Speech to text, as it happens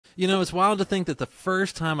You know, it's wild to think that the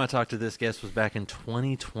first time I talked to this guest was back in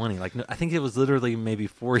 2020. Like, I think it was literally maybe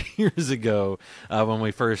 4 years ago when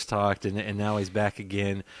we first talked, and now he's back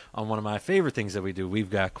again on one of my favorite things that we do. We've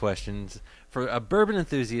got questions for a bourbon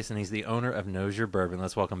enthusiast, and he's the owner of Knows Your Bourbon.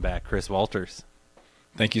 Let's welcome back Chris Walters.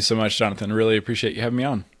 Thank you so much, Jonathan. Really appreciate you having me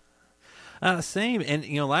on. Same. And,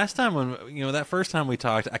 last time that first time we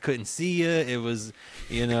talked, I couldn't see you. It was,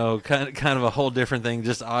 kind of a whole different thing,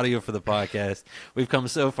 just audio for the podcast. We've come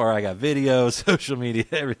so far. I got video, social media,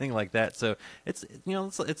 everything like that. So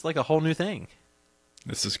it's like a whole new thing.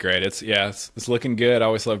 This is great. It's looking good. I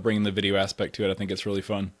always love bringing the video aspect to it. I think it's really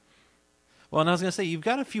fun. Well, and I was going to say, you've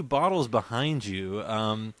got a few bottles behind you.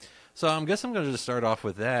 So I guess I'm going to just start off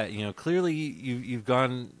with that. Clearly you've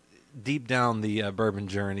gone deep down the bourbon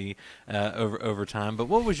journey over time, but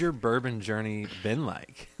what was your bourbon journey been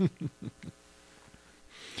like?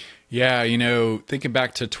 Yeah, thinking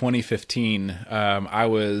back to 2015, I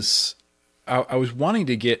was wanting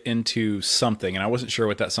to get into something, and I wasn't sure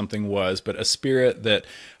what that something was, but a spirit that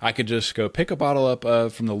I could just go pick a bottle up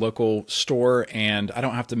of from the local store, and I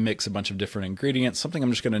don't have to mix a bunch of different ingredients, something I'm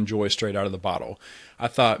just going to enjoy straight out of the bottle. I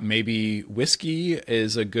thought maybe whiskey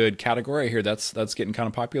is a good category. I hear that's getting kind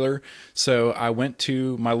of popular. So I went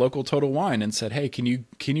to my local Total Wine and said, hey, can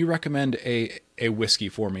you recommend a whiskey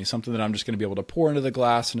for me, something that I'm just going to be able to pour into the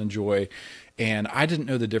glass and enjoy. And I didn't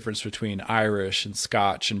know the difference between Irish and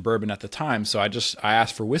Scotch and bourbon at the time. So I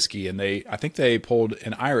asked for whiskey, and I think they pulled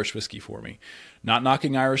an Irish whiskey for me. Not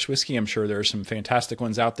knocking Irish whiskey. I'm sure there are some fantastic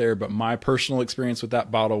ones out there, but my personal experience with that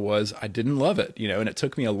bottle was I didn't love it, and it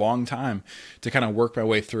took me a long time to kind of work my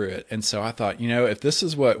way through it. And so I thought, if this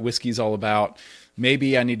is what whiskey's all about,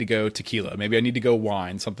 maybe I need to go tequila. Maybe I need to go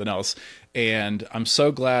wine, something else. And I'm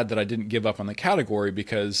so glad that I didn't give up on the category,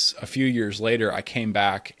 because a few years later I came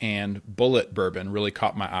back and Bullet bourbon really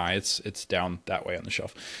caught my eye. It's down that way on the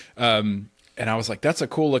shelf. And I was like, that's a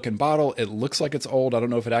cool looking bottle. It looks like it's old. I don't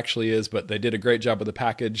know if it actually is, but they did a great job with the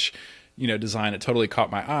package, design. It totally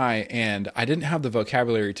caught my eye. And I didn't have the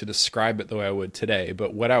vocabulary to describe it the way I would today.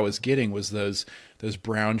 But what I was getting was those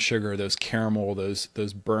brown sugar, those caramel, those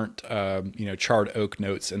burnt, charred oak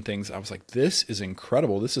notes and things. I was like, this is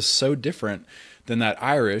incredible. This is so different than that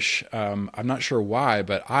Irish. I'm not sure why,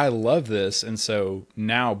 but I love this. And so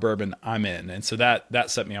now bourbon, I'm in. And so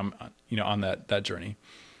that set me on, on that journey.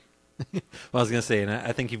 Well, I was going to say, and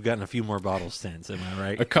I think you've gotten a few more bottles since. Am I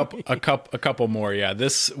right? A couple more. Yeah.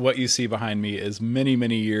 What you see behind me is many,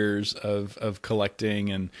 many years of collecting.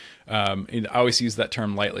 And I always use that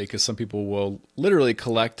term lightly, because some people will literally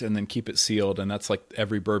collect and then keep it sealed. And that's like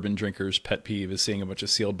every bourbon drinker's pet peeve, is seeing a bunch of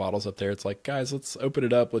sealed bottles up there. It's like, guys, let's open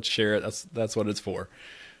it up. Let's share it. That's what it's for.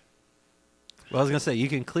 Well, I was going to say, you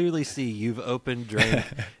can clearly see you've opened, drank,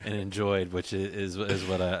 and enjoyed, which is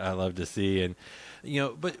what I love to see. And,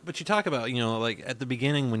 but you talk about, like at the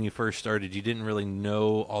beginning when you first started, you didn't really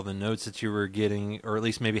know all the notes that you were getting, or at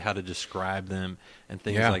least maybe how to describe them and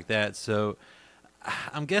things like that. So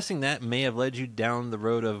I'm guessing that may have led you down the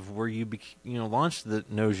road of where you launched the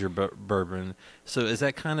Knows Your Bourbon. So is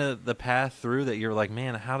that kind of the path through that you're like,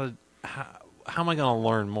 man, how am I going to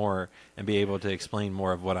learn more and be able to explain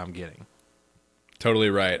more of what I'm getting?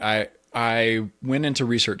 Totally right. I went into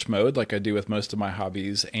research mode like I do with most of my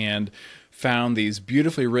hobbies, and found these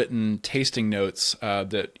beautifully written tasting notes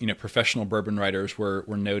that professional bourbon writers were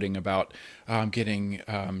noting about getting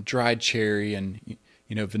dried cherry and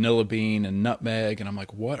vanilla bean and nutmeg, and I'm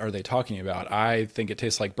like, what are they talking about? I think it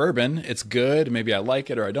tastes like bourbon. It's good. Maybe I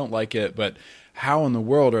like it or I don't like it, but how in the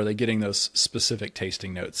world are they getting those specific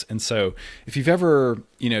tasting notes? And so if you've ever,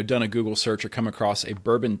 done a Google search or come across a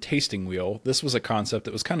bourbon tasting wheel, this was a concept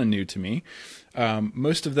that was kind of new to me.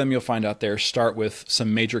 Most of them you'll find out there start with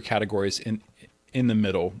some major categories in the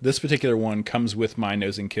middle. This particular one comes with my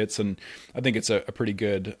nosing kits, and I think it's a pretty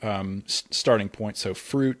good starting point. So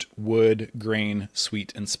fruit, wood, grain,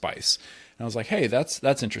 sweet, and spice. And I was like, hey,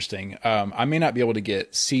 that's interesting. I may not be able to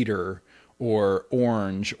get cedar or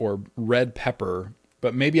orange or red pepper,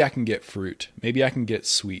 but maybe I can get fruit. Maybe I can get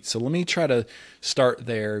sweet. So let me try to start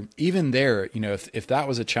there. Even there, if that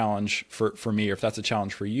was a challenge for me, or if that's a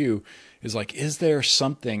challenge for you, is like, is there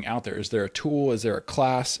something out there? Is there a tool? Is there a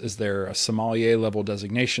class? Is there a sommelier level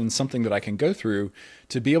designation? Something that I can go through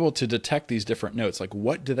to be able to detect these different notes? Like,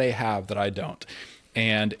 what do they have that I don't?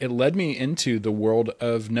 And it led me into the world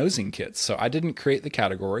of nosing kits. So I didn't create the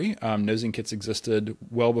category. Nosing kits existed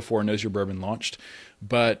well before Knows Your Bourbon launched.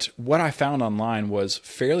 But what I found online was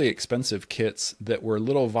fairly expensive kits that were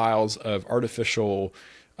little vials of artificial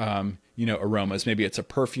aromas. Maybe it's a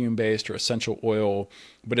perfume based or essential oil,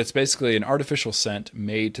 but it's basically an artificial scent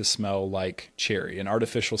made to smell like cherry, an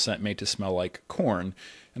artificial scent made to smell like corn.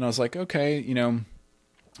 And I was like, okay,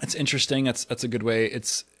 it's interesting. That's a good way.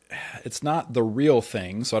 It's not the real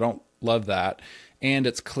thing, so I don't love that. And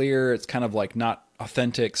it's clear. It's kind of like not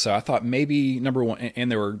authentic. So I thought maybe number one,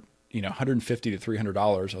 and there were, $150 to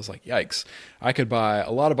 $300. I was like, yikes, I could buy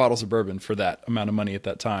a lot of bottles of bourbon for that amount of money at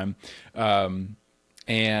that time.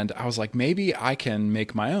 And I was like, maybe I can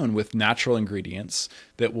make my own with natural ingredients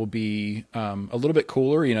that will be a little bit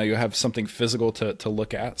cooler. You'll have something physical to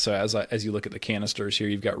look at. So as you look at the canisters here,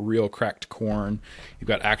 you've got real cracked corn, you've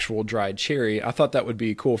got actual dried cherry. I thought that would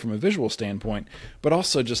be cool from a visual standpoint, but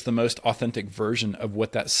also just the most authentic version of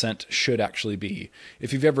what that scent should actually be.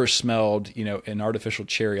 If you've ever smelled, an artificial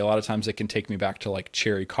cherry, a lot of times it can take me back to like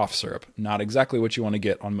cherry cough syrup. Not exactly what you want to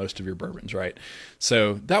get on most of your bourbons, right?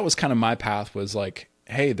 So that was kind of my path, was like,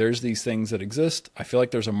 hey, there's these things that exist. I feel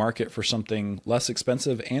like there's a market for something less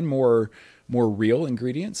expensive and more real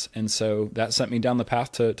ingredients. And so that sent me down the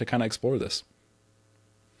path to kind of explore this.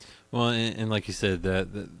 Well, and like you said,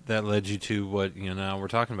 that led you to what now we're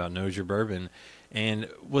talking about, Knows Your Bourbon. And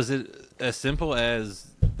was it as simple as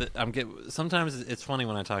sometimes it's funny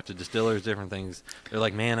when I talk to distillers, different things. They're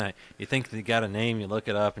like, man, you think they got a name, you look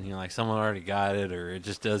it up, and you're like, someone already got it, or it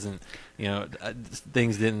just doesn't,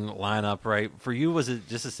 things didn't line up right. For you, was it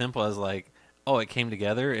just as simple as like, oh, it came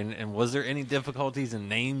together? And was there any difficulties in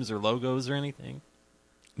names or logos or anything?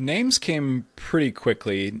 Names came pretty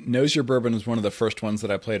quickly. Knows Your Bourbon was one of the first ones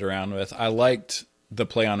that I played around with. I liked the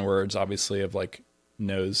play on words, obviously, of like,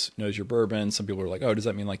 knows your bourbon. Some people were like, oh, does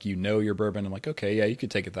that mean like your bourbon? I'm like, okay, yeah, you could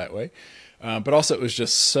take it that way. But also it was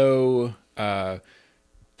just so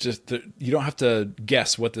you don't have to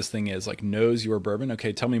guess what this thing is. Like, knows your bourbon.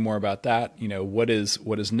 Okay, tell me more about that. What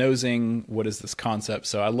is nosing? What is this concept?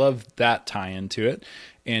 So I love that tie into it.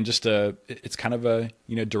 And just it's kind of a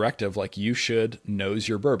directive, like, you should nose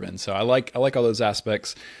your bourbon. So I like all those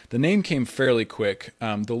aspects. The name came fairly quick.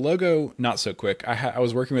 The logo, not so quick. I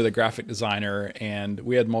was working with a graphic designer, and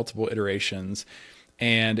we had multiple iterations,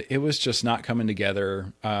 and it was just not coming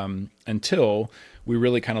together until we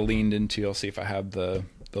really kind of leaned into. I'll see if I have the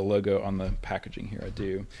logo on the packaging here. I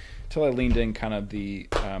do. Until I leaned in kind of the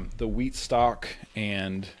wheat stock,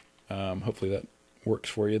 and hopefully that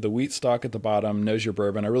works for you. The wheat stock at the bottom, Knows Your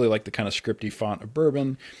Bourbon. I really like the kind of scripty font of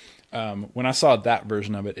bourbon. When I saw that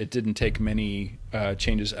version of it, it didn't take many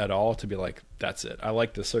changes at all to be like, that's it. I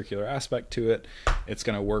like the circular aspect to it. It's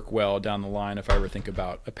going to work well down the line if I ever think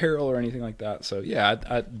about apparel or anything like that. So yeah,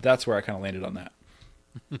 that's where I kind of landed on that.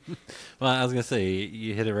 Well, I was going to say,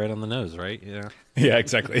 you hit it right on the nose, right? Yeah. Yeah,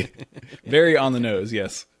 exactly. Very on the nose,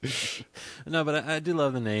 yes. No, but I do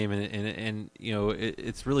love the name, and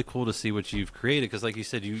it's really cool to see what you've created, because like you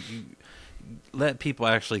said, you let people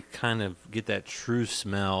actually kind of get that true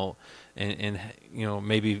smell and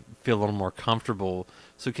maybe feel a little more comfortable.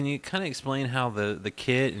 So can you kind of explain how the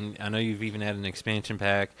kit, and I know you've even had an expansion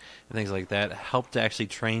pack and things like that, help to actually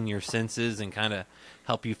train your senses and kind of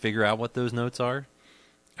help you figure out what those notes are?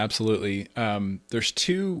 Absolutely. There's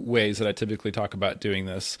two ways that I typically talk about doing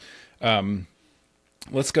this.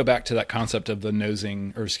 Let's go back to that concept of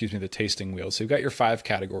the tasting wheel. So you've got your 5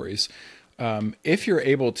 categories. If you're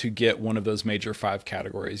able to get one of those major 5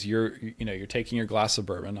 categories, you're taking your glass of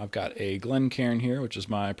bourbon. I've got a Glencairn here, which is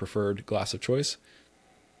my preferred glass of choice.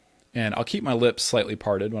 And I'll keep my lips slightly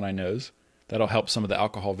parted when I nose. That'll help some of the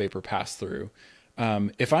alcohol vapor pass through.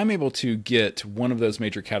 If I'm able to get one of those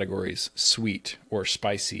major categories, sweet or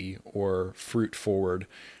spicy or fruit forward,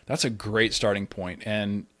 that's a great starting point.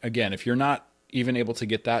 And again, if you're not even able to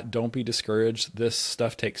get that, don't be discouraged. This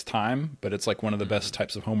stuff takes time, but it's like one of the best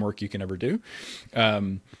types of homework you can ever do.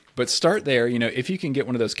 But start there. If you can get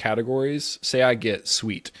one of those categories, say I get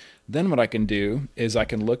sweet, then what I can do is I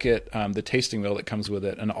can look at the tasting wheel that comes with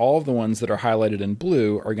it, and all of the ones that are highlighted in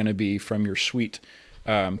blue are going to be from your sweet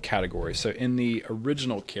category. So in the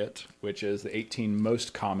original kit, which is the 18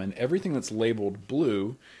 most common, everything that's labeled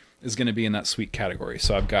blue is going to be in that sweet category.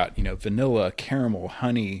 So I've got, vanilla, caramel,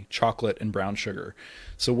 honey, chocolate, and brown sugar.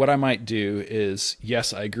 So what I might do is,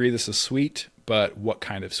 yes, I agree this is sweet, but what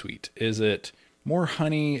kind of sweet? Is it more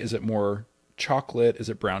honey? Is it more chocolate? Is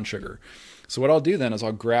it brown sugar? So what I'll do then is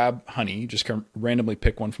I'll grab honey, just randomly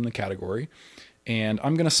pick one from the category, and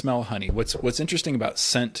I'm going to smell honey. What's interesting about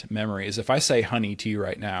scent memory is if I say honey to you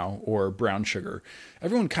right now, or brown sugar,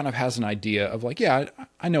 everyone kind of has an idea of like, yeah,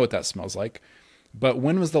 I know what that smells like. But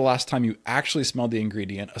when was the last time you actually smelled the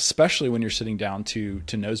ingredient, especially when you're sitting down to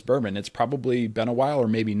nose bourbon? It's probably been a while, or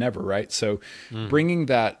maybe never, right? So bringing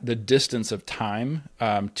the distance of time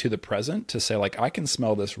to the present to say, like, I can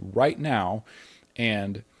smell this right now,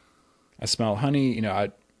 and I smell honey,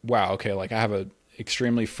 wow, okay, like I have a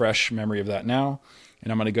extremely fresh memory of that now,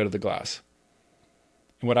 and I'm going to go to the glass.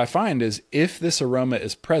 And what I find is if this aroma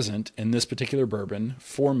is present in this particular bourbon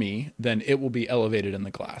for me, then it will be elevated in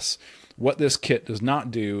the glass. What this kit does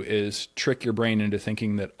not do is trick your brain into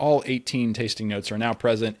thinking that all 18 tasting notes are now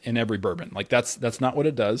present in every bourbon. Like that's not what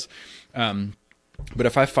it does. But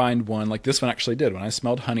if I find one, like this one actually did, when I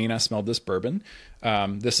smelled honey and I smelled this bourbon,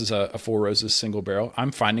 this is a Four Roses single barrel,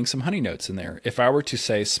 I'm finding some honey notes in there. If I were to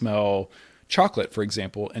say smell chocolate, for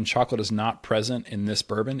example, and chocolate is not present in this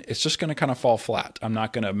bourbon, it's just going to kind of fall flat. I'm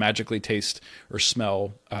not going to magically taste or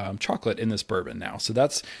smell chocolate in this bourbon now. So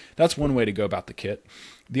that's one way to go about the kit.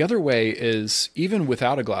 The other way is, even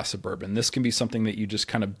without a glass of bourbon, this can be something that you just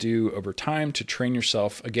kind of do over time to train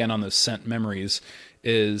yourself, again, on those scent memories,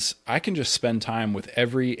 is I can just spend time with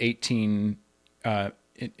every 18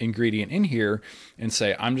 ingredient in here and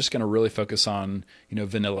say, I'm just going to really focus on,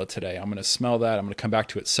 vanilla today. I'm going to smell that. I'm going to come back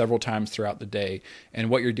to it several times throughout the day. And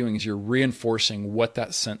what you're doing is you're reinforcing what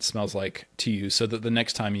that scent smells like to you, so that the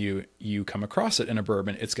next time you come across it in a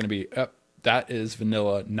bourbon, it's going to be, that is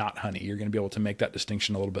vanilla, not honey. You're going to be able to make that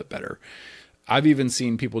distinction a little bit better. I've even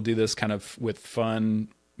seen people do this kind of with fun.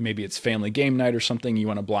 Maybe it's family game night or something. You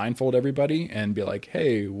want to blindfold everybody and be like,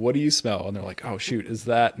 hey, what do you smell? And they're like, oh, shoot, is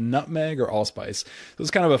that nutmeg or allspice? So it's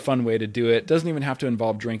kind of a fun way to do it. Doesn't even have to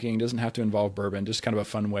involve drinking. Doesn't have to involve bourbon. Just kind of a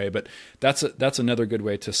fun way. But that's another good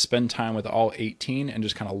way to spend time with all 18 and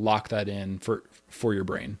just kind of lock that in for your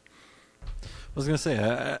brain. I was going to say,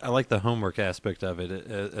 I like the homework aspect of it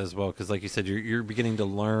as well, because like you said, you're beginning to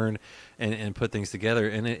learn and put things together,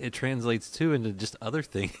 and it translates too into just other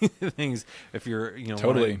things. If you're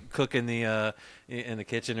totally cooking in the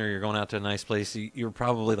kitchen, or you're going out to a nice place, you're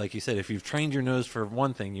probably, like you said, if you've trained your nose for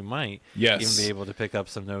one thing, you might even be able to pick up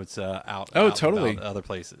some notes out totally about other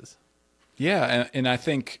places. Yeah, and I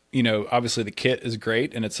think, obviously the kit is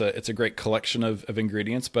great, and it's a great collection of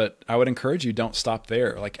ingredients, but I would encourage you, don't stop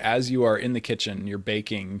there. Like, as you are in the kitchen, you're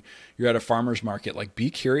baking, you're at a farmer's market, like, be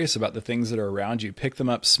curious about the things that are around you. Pick them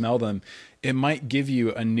up, smell them. It might give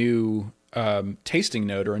you a new tasting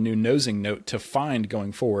note or a new nosing note to find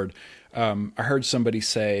going forward. I heard somebody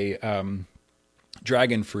say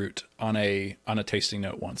dragon fruit on a tasting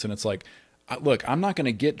note once, and it's like, look, I'm not going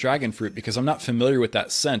to get dragon fruit because I'm not familiar with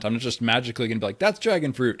that scent. I'm not just magically going to be like, that's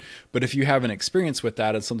dragon fruit. But if you have an experience with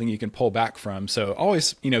that, it's something you can pull back from. So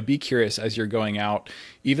always, be curious as you're going out,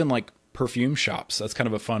 even like perfume shops. That's kind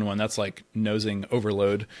of a fun one. That's like nosing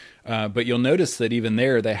overload. But you'll notice that even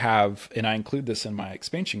there they have, and I include this in my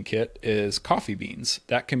expansion kit, is coffee beans.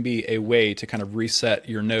 That can be a way to kind of reset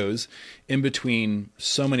your nose in between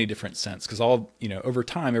so many different scents. Because over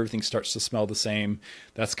time, everything starts to smell the same.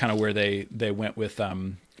 That's kind of where they went with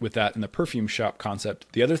that in the perfume shop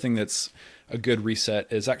concept. The other thing that's a good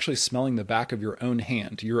reset is actually smelling the back of your own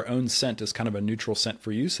hand. Your own scent is kind of a neutral scent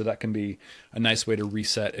for you. So that can be a nice way to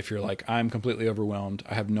reset if you're like, I'm completely overwhelmed.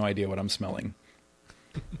 I have no idea what I'm smelling.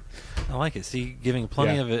 I like it. See, giving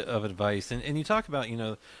plenty of advice, and you talk about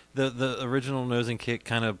the original nosing kit,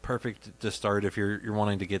 kind of perfect to start if you're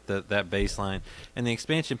wanting to get that baseline, and the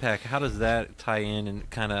expansion pack. How does that tie in? And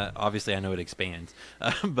kind of, obviously, I know it expands,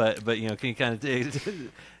 but can you kind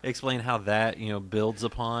of explain how that builds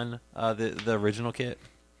upon the original kit?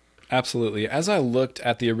 Absolutely. As I looked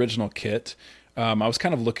at the original kit, I was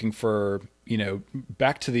kind of looking for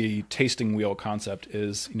back to the tasting wheel concept.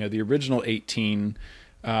 Is the original 18.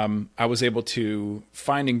 I was able to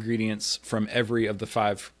find ingredients from every of the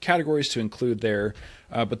 5 categories to include there.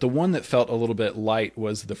 But the one that felt a little bit light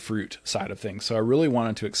was the fruit side of things. So I really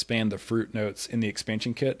wanted to expand the fruit notes in the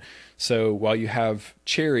expansion kit. So while you have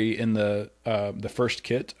cherry in the first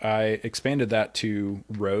kit, I expanded that to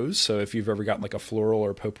rose. So if you've ever gotten like a floral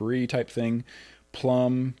or potpourri type thing,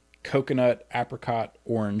 plum, coconut, apricot,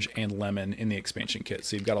 orange, and lemon in the expansion kit.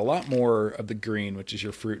 So you've got a lot more of the green, which is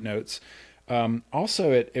your fruit notes.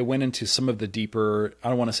 Also, it went into some of the deeper, I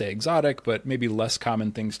don't want to say exotic, but maybe less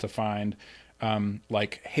common things to find,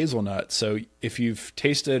 like hazelnut. So if you've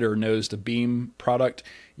tasted or nosed a Beam product,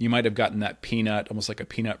 you might have gotten that peanut, almost like a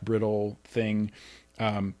peanut brittle thing.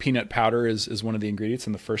 Peanut powder is one of the ingredients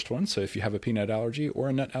in the first one. So if you have a peanut allergy or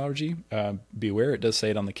a nut allergy, beware. It does say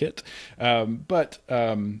it on the kit. But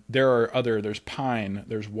there are there's pine,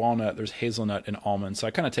 there's walnut, there's hazelnut, and almond. So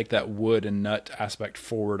I kind of take that wood and nut aspect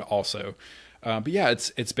forward also. But yeah,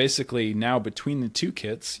 it's basically now between the 2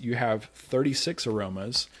 kits, you have 36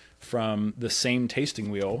 aromas from the same tasting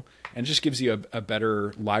wheel, and it just gives you a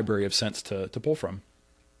better library of scents to pull from.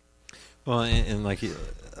 Well, and like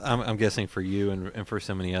I'm guessing for you and for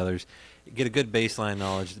so many others, you get a good baseline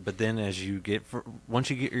knowledge, but then as you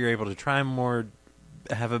you're able to try more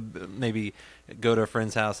have a maybe go to a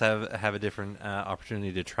friend's house, have a different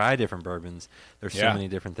opportunity to try different bourbons. There's so many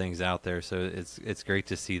different things out there, so it's great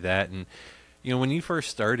to see that. And when you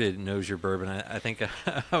first started Knows Your Bourbon, I think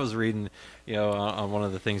I was reading, on one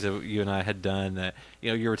of the things that you and I had done that,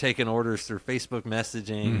 you were taking orders through Facebook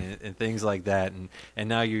messaging and things like that. And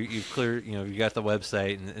now you've cleared, you got the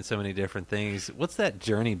website and so many different things. What's that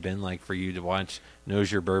journey been like for you to watch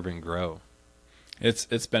Knows Your Bourbon grow?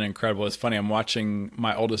 It's been incredible. It's funny. I'm watching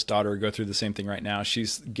my oldest daughter go through the same thing right now.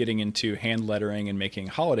 She's getting into hand lettering and making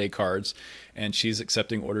holiday cards, and she's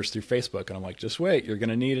accepting orders through Facebook. And I'm like, just wait, you're going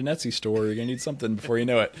to need an Etsy store. You're going to need something before you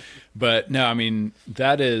know it. But no, I mean,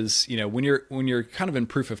 that is, when you're kind of in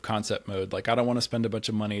proof of concept mode, like I don't want to spend a bunch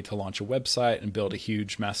of money to launch a website and build a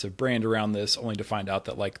huge, massive brand around this, only to find out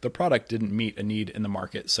that like the product didn't meet a need in the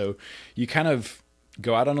market. So you kind of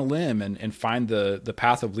go out on a limb and find the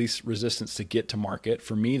path of least resistance to get to market.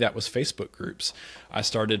 For me, that was Facebook groups. I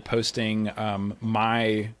started posting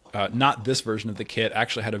my, not this version of the kit. I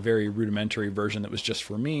actually had a very rudimentary version that was just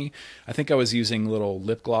for me. I think I was using little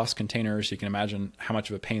lip gloss containers. You can imagine how much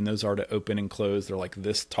of a pain those are to open and close. They're like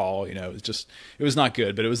this tall, it was not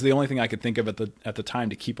good, but it was the only thing I could think of at the time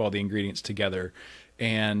to keep all the ingredients together.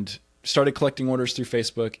 And started collecting orders through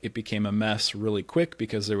Facebook. It became a mess really quick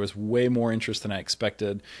because there was way more interest than I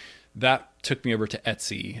expected. That took me over to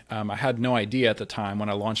Etsy. I had no idea at the time when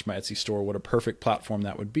I launched my Etsy store what a perfect platform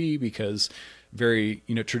that would be, because very,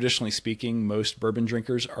 traditionally speaking, most bourbon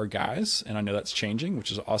drinkers are guys, and I know that's changing,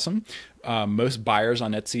 which is awesome. Most buyers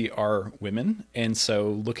on Etsy are women, and so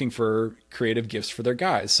looking for creative gifts for their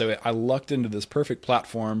guys. So I lucked into this perfect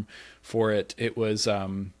platform for it. It was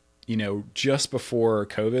just before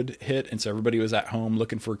COVID hit. And so everybody was at home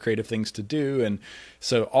looking for creative things to do. And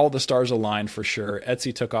so all the stars aligned for sure.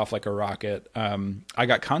 Etsy took off like a rocket. I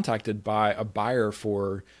got contacted by a buyer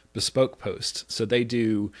for bespoke posts. So they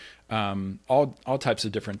do all types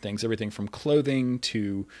of different things, everything from clothing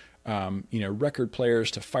to record players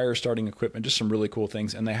to fire starting equipment, just some really cool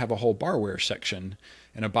things. And they have a whole barware section.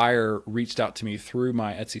 And a buyer reached out to me through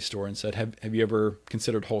my Etsy store and said, have you ever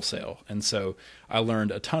considered wholesale? And so I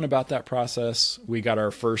learned a ton about that process. We got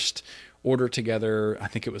our first order together. I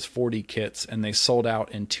think it was 40 kits, and they sold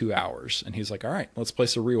out in 2 hours. And he's like, all right, let's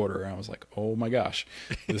place a reorder. And I was like, oh my gosh,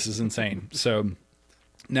 this is insane. So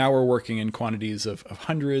now we're working in quantities of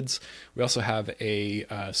hundreds. We also have a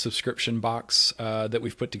subscription box that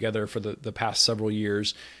we've put together for the past several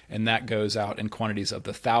years, and that goes out in quantities of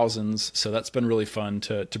the thousands. So that's been really fun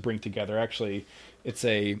to bring together. Actually, it's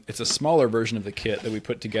a smaller version of the kit that we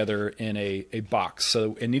put together in a box.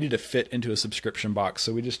 So it needed to fit into a subscription box.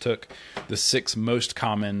 So we just took the 6 most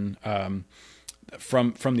common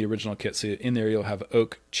from the original kit. So in there you'll have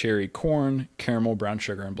oak, cherry, corn, caramel, brown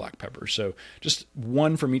sugar, and black pepper. So just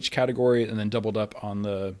one from each category, and then doubled up on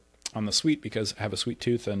the sweet, because I have a sweet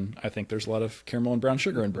tooth and I think there's a lot of caramel and brown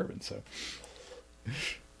sugar in bourbon. So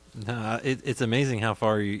no, it's amazing how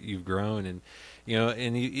far you've grown, and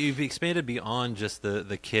you've expanded beyond just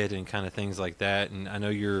the kit and kind of things like that. And I know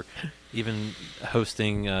you're even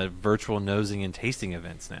hosting virtual nosing and tasting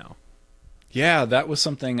events now. Yeah, that was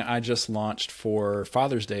something I just launched for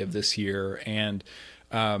Father's Day of this year. And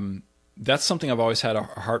that's something I've always had a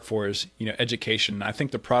heart for, is, education. I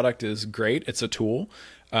think the product is great. It's a tool.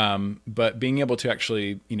 But being able to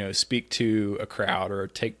actually, speak to a crowd or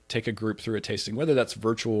take a group through a tasting, whether that's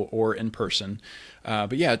virtual or in person.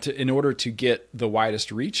 But yeah, in order to get the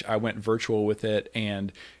widest reach, I went virtual with it.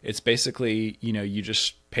 And it's basically, you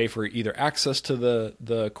just pay for either access to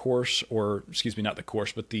the course, or not the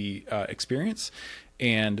course, but the experience.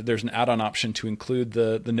 And there's an add-on option to include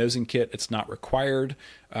the nosing kit. It's not required,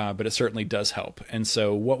 but it certainly does help. And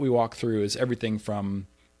so what we walk through is everything from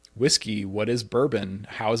whiskey, what is bourbon,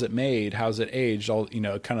 how is it made, how is it aged, all,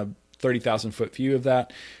 kind of 30,000 foot view of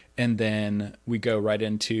that. And then we go right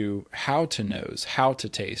into how to nose, how to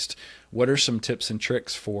taste. What are some tips and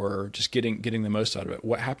tricks for just getting the most out of it?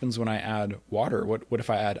 What happens when I add water? What if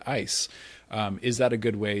I add ice? Is that a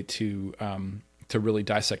good way to really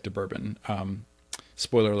dissect a bourbon?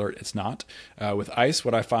 Spoiler alert, it's not. With ice,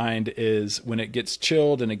 what I find is when it gets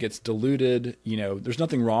chilled and it gets diluted, there's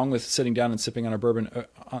nothing wrong with sitting down and sipping on a bourbon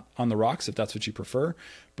on the rocks if that's what you prefer.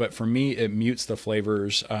 But for me, it mutes the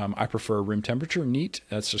flavors. I prefer room temperature neat.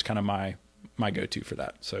 That's just kind of my my go-to for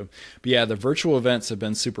that. So, but yeah, the virtual events have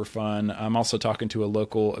been super fun. I'm also talking to a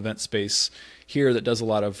local event space here that does a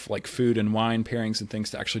lot of like food and wine pairings and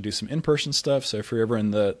things to actually do some in-person stuff. So if you're ever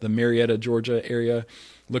in the Marietta, Georgia area,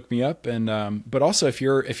 look me up. And but also if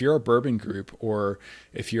you're a bourbon group, or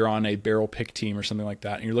if you're on a barrel pick team or something like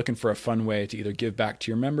that, and you're looking for a fun way to either give back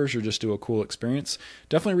to your members or just do a cool experience,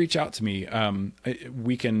 definitely reach out to me.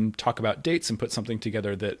 We can talk about dates and put something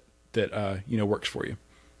together that works for you.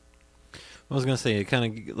 I was going to say, it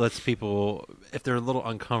kind of lets people, if they're a little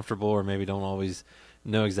uncomfortable or maybe don't always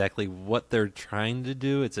know exactly what they're trying to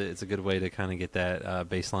do, it's a good way to kind of get that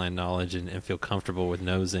baseline knowledge and feel comfortable with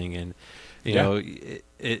nosing. And you know,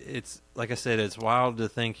 it's like I said, it's wild to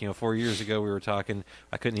think, 4 years ago we were talking,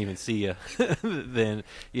 I couldn't even see you then,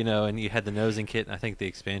 and you had the nosing kit and I think the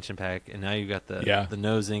expansion pack, and now you've got the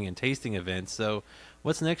nosing and tasting events. So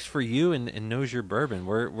what's next for you and Nose Your Bourbon?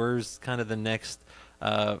 Where's kind of the next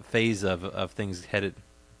phase of things headed?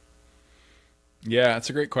 Yeah, it's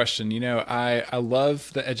a great question. I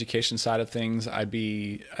love the education side of things.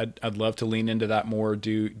 I'd love to lean into that more,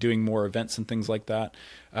 doing more events and things like that.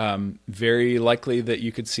 Very likely that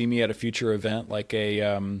you could see me at a future event, like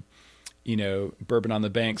a Bourbon on the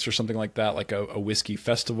Banks or something like that, like a whiskey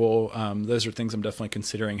festival. Those are things I'm definitely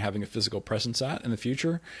considering having a physical presence at in the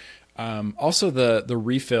future. Also the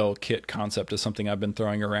refill kit concept is something I've been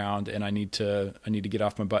throwing around, and I need to get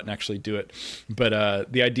off my butt and actually do it.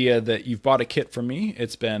 But the idea that you've bought a kit from me,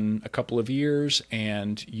 it's been a couple of years,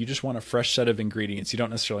 and you just want a fresh set of ingredients. You don't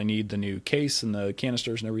necessarily need the new case and the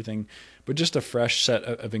canisters and everything, but just a fresh set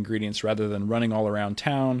of ingredients, rather than running all around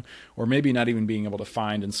town, or maybe not even being able to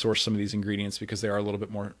find and source some of these ingredients because they are a little bit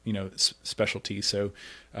more, specialty. So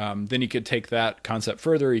then you could take that concept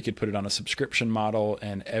further. You could put it on a subscription model,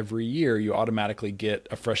 and every year you automatically get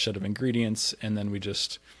a fresh set of ingredients, and then we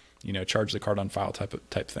just, charge the card on file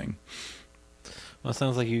type thing. Well, it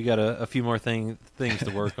sounds like you got a few more things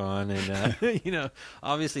to work on, and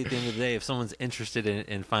obviously at the end of the day, if someone's interested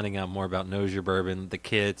in finding out more about Nose Your Bourbon, the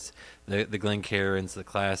kits, the Glencairns, the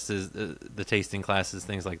classes, the tasting classes,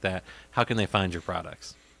 things like that, how can they find your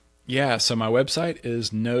products? Yeah, so my website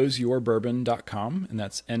is noseyourbourbon.com, and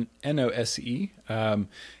that's NOSE.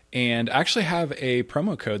 And I actually have a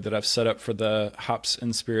promo code that I've set up for the Hops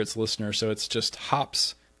and Spirits listener. So it's just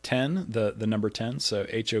Hops 10, the number 10, so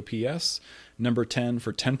HOPS, number 10,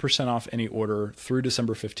 for 10% off any order through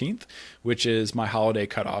December 15th, which is my holiday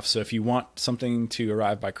cutoff. So if you want something to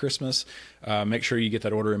arrive by Christmas, make sure you get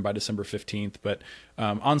that order in by December 15th. But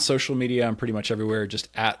on social media, I'm pretty much everywhere, just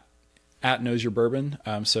at Nose Your Bourbon.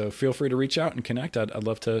 So feel free to reach out and connect. I'd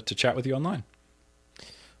love to chat with you online.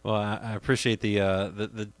 Well, I appreciate the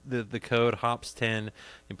code HOPS10.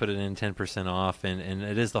 You put it in 10% off, and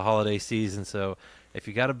it is the holiday season. So if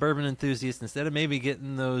you got a bourbon enthusiast, instead of maybe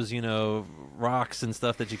getting those, rocks and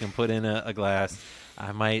stuff that you can put in a glass,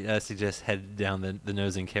 I might suggest head down the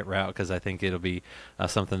nosing kit route, because I think it'll be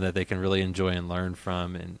something that they can really enjoy and learn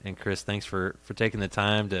from. And Chris, thanks for taking the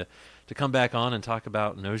time to come back on and talk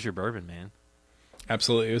about Nose Your Bourbon, man.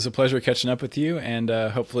 Absolutely. It was a pleasure catching up with you, and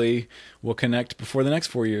hopefully we'll connect before the next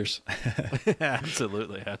 4 years.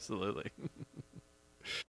 Absolutely.